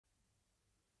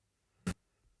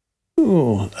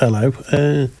Oh, hello.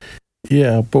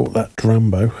 Yeah, I bought that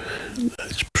Drambo.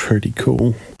 It's pretty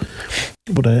cool.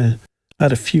 But I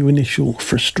had a few initial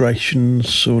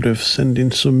frustrations sort of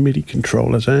sending some MIDI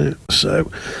controllers out.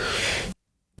 So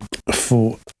I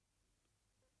thought,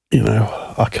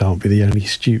 I can't be the only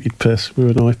stupid person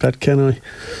with an iPad, can I?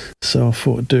 So I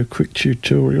thought I'd do a quick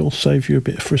tutorial, save you a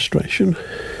bit of frustration.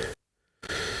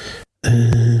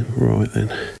 Right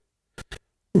then.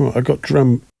 Right, I got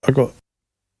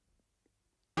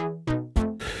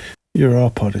your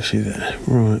ARP Odyssey there.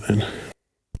 Right then.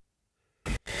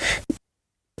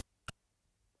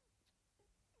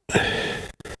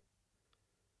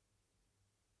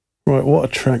 Right, what a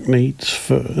track needs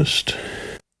first,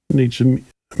 needs a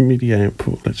MIDI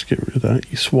output. Let's get rid of that.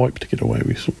 You swipe to get away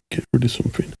with get rid of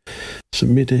something. So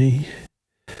MIDI.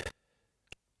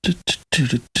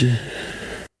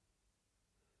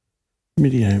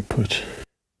 MIDI output.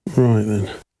 Right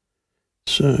then.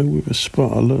 So with a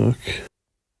spot of luck,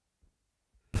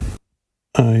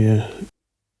 I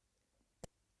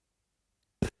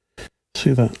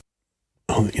see that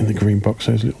in the green box,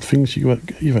 those little things, you've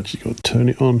actually got to turn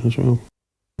it on as well.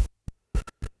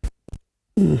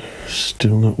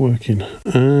 Still not working.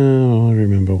 Oh, I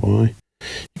remember why.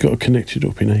 You've got to connect it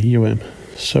up in AUM.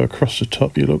 So across the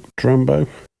top you look Drambo,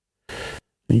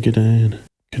 and you go down,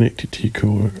 connect it to your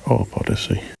core ARP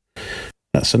Odyssey.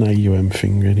 That's an AUM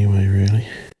thing anyway, really.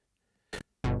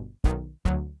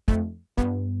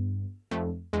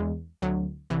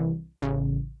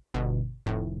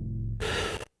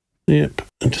 Yep,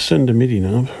 and to send a MIDI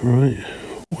knob, right,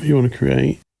 what you want to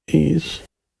create is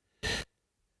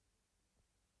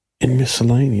in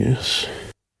miscellaneous,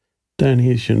 down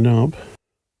here's your knob,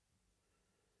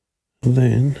 and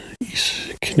then you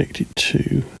connect it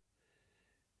to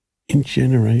in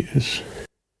generators.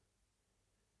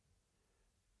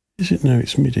 Is it? No,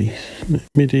 it's MIDI.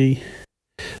 MIDI,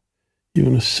 you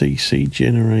want a CC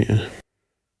generator.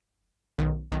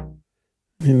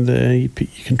 In there you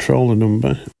pick your controller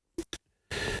number,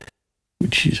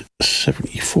 which is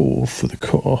 74 for the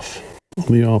cutoff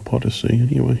on the ARP Odyssey.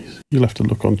 Anyway, you'll have to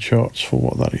look on charts for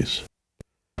what that is.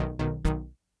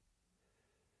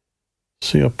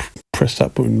 See, I press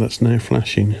that button that's now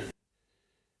flashing.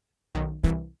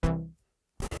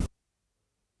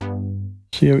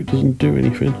 See how it doesn't do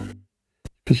anything?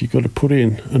 Because you've got to put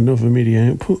in another MIDI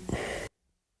output.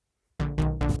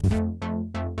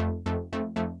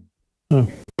 Oh,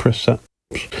 press that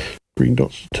green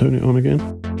dots to turn it on again.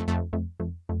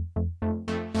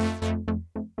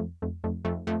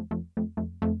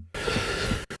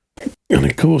 And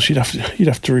of course you'd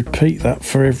have to repeat that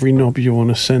for every knob you want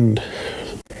to send.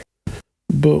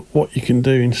 But what you can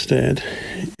do instead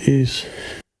is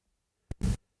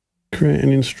create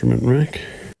an instrument rack.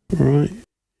 Right,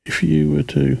 if you were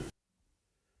to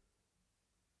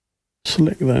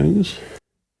select those,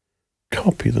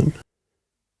 copy them,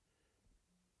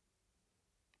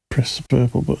 press the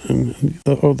purple button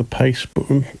or the paste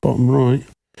button bottom right,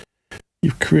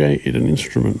 you've created an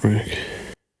instrument rack.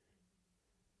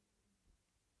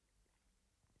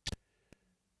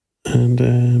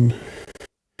 And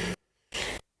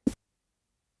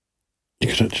you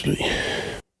could actually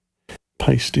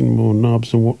paste in more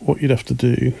knobs, and what you'd have to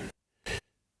do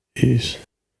is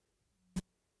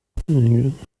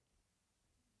hidden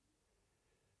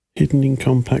in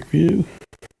compact view,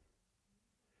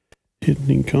 hidden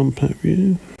in compact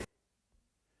view,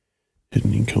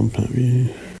 hidden in compact view,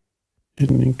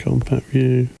 hidden in compact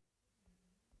view.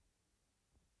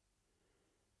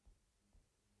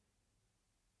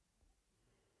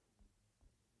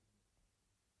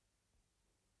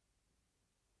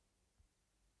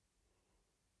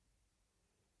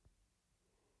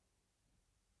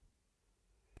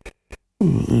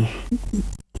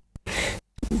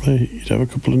 You'd have a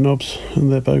couple of knobs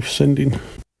and they're both sending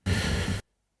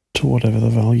to whatever the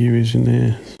value is in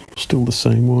there. Still the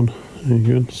same one. There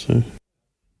you go. So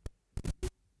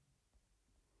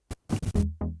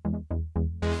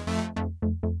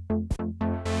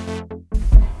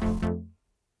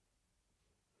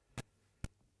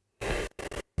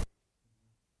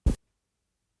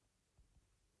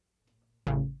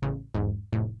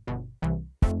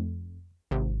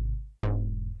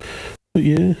but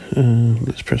yeah,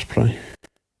 let's press play.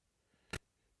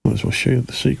 Might as well show you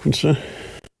the sequencer.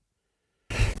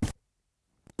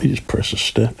 You just press a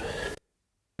step.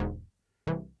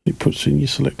 It puts in your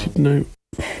selected note.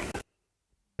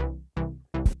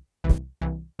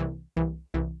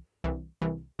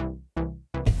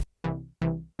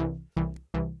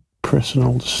 Press and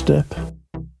hold a step.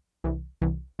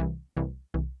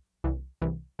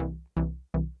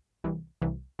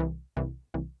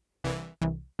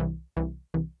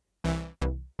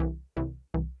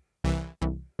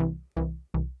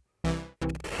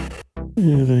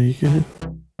 Yeah, there you go.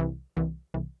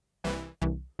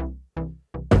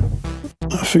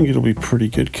 I think it'll be pretty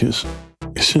good because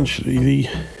essentially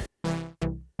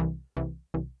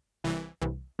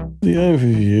the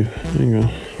overview. Hang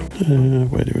on,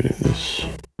 where do we do this?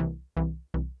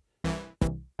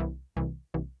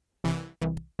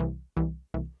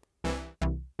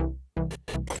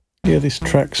 Yeah, this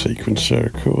track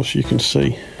sequencer, of course, you can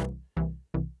see.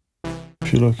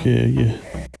 If you look here, yeah,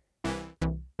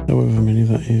 however many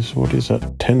that is. What is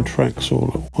that? 10 tracks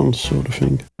all at once, sort of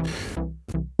thing.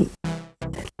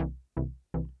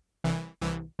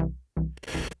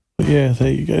 But yeah,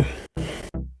 there you go.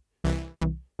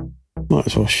 Might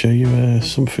as well show you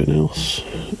something else.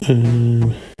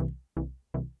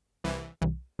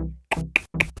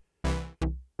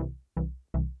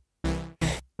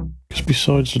 Because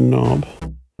besides the knob,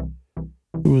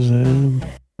 there was an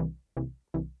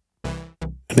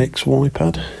XY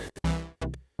pad,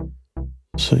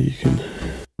 so you can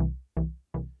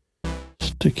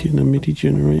stick in a Midi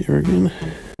generator again,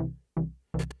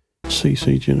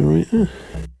 CC generator.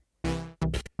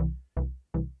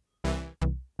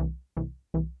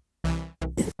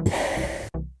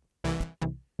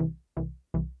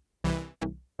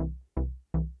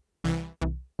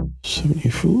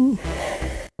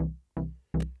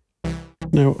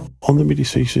 Now, on the Midi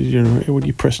CC generator, when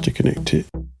you press to connect it,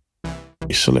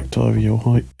 you select either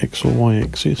your X or Y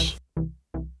axis.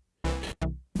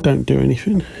 Don't do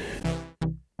anything,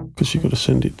 because you've got to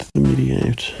send it to the Midi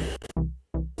out.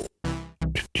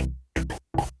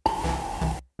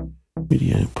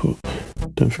 Midi output.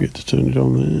 Don't forget to turn it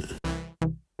on there.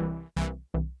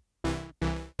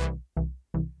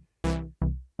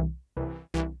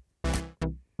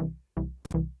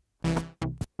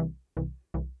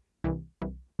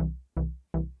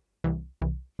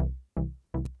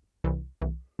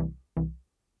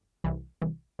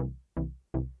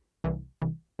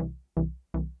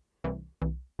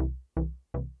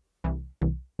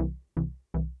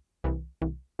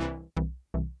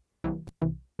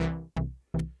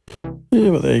 Yeah,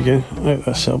 but there you go. I hope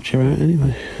that's helped you out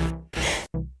anyway.